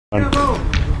So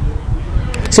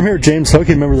I'm here with James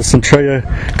Hokie, member of the Centralia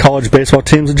College baseball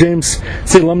team. So James,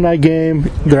 it's the alumni game.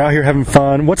 They're out here having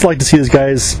fun. What's it like to see these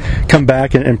guys come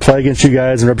back and play against you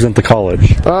guys and represent the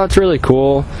college? It's really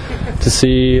cool to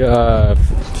see a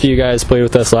few guys played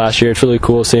with us last year. It's really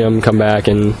cool to see them come back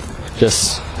and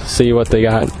just see what they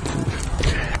got.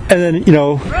 And then,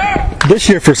 this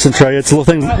year for Centralia, it's a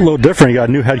little different. You got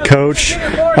a new head coach.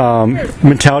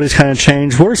 Mentality's kind of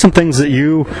changed. What are some things that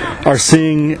you are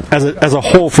seeing as a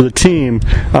whole for the team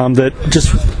that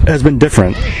just has been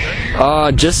different?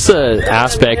 Just the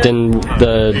aspect and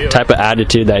the type of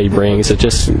attitude that he brings. It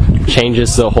just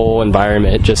changes the whole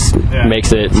environment. It just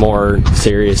makes it more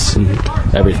serious and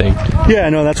everything. Yeah, I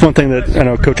know that's one thing that I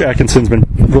know Coach Atkinson's been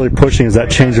really pushing is that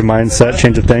change of mindset,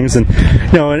 change of things. And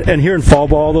and here in fall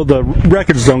ball, although the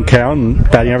records don't count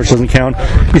and batting average doesn't count,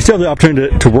 you still have the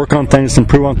opportunity to work on things, to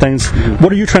improve on things.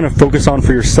 What are you trying to focus on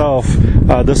for yourself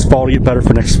this fall to get better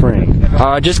for next spring?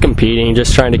 Just competing,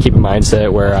 just trying to keep a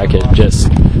mindset where I could just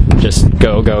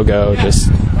go,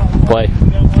 just play.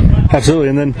 Absolutely.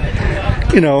 And then,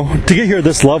 to get here at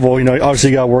this level,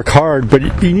 obviously you got to work hard, but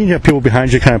you need to have people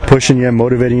behind you kind of pushing you and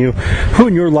motivating you. Who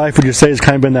in your life would you say has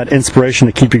kind of been that inspiration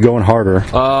to keep you going harder?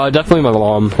 Definitely my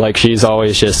mom. Like, she's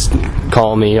always just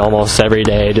calling me almost every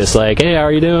day, just like, hey, how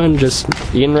are you doing? Just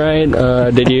eating right?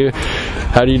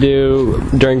 How do you do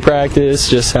during practice?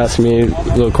 Just asking me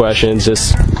little questions,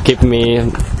 just keeping me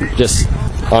just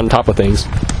on top of things.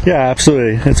 Yeah,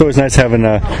 absolutely. It's always nice having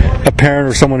a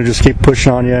parent or someone to just keep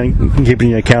pushing on you and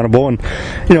keeping you accountable. And,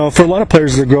 for a lot of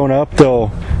players that are growing up,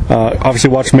 they'll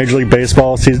obviously watch Major League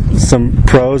Baseball, see some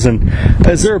pros. And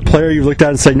is there a player you've looked at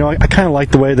and said, I kind of like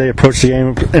the way they approach the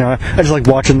game? I just like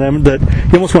watching them that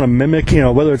you almost want to mimic,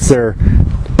 whether it's their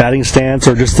batting stance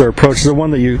or just their approach. Is there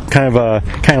one that you kind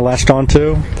of latched on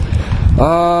to?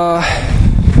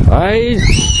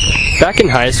 Back in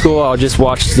high school, I'll just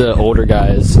watch the older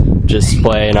guys just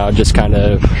play, and I'll just kind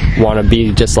of want to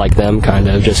be just like them, kind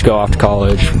of just go off to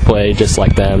college, play just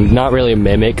like them. Not really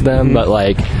mimic them, but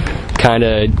like kind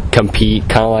of compete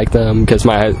kind of like them, because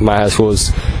my high school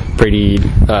was pretty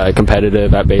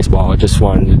competitive at baseball. I just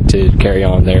wanted to carry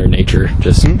on their nature,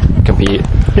 just compete.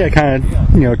 Yeah, kind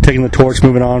of taking the torch,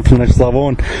 moving on from the next level,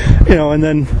 and and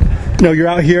then you're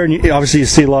out here and obviously you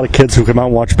see a lot of kids who come out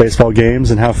and watch baseball games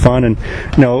and have fun, and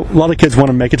a lot of kids want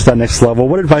to make it to that next level.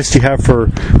 What advice do you have for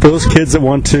those kids that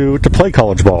want to play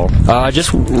college ball?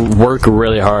 Just work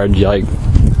really hard.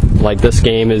 Like this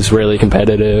game is really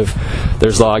competitive.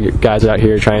 There's a lot of guys out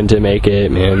here trying to make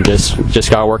it, and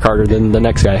just gotta work harder than the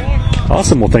next guy.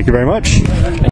 Awesome. Well, thank you very much.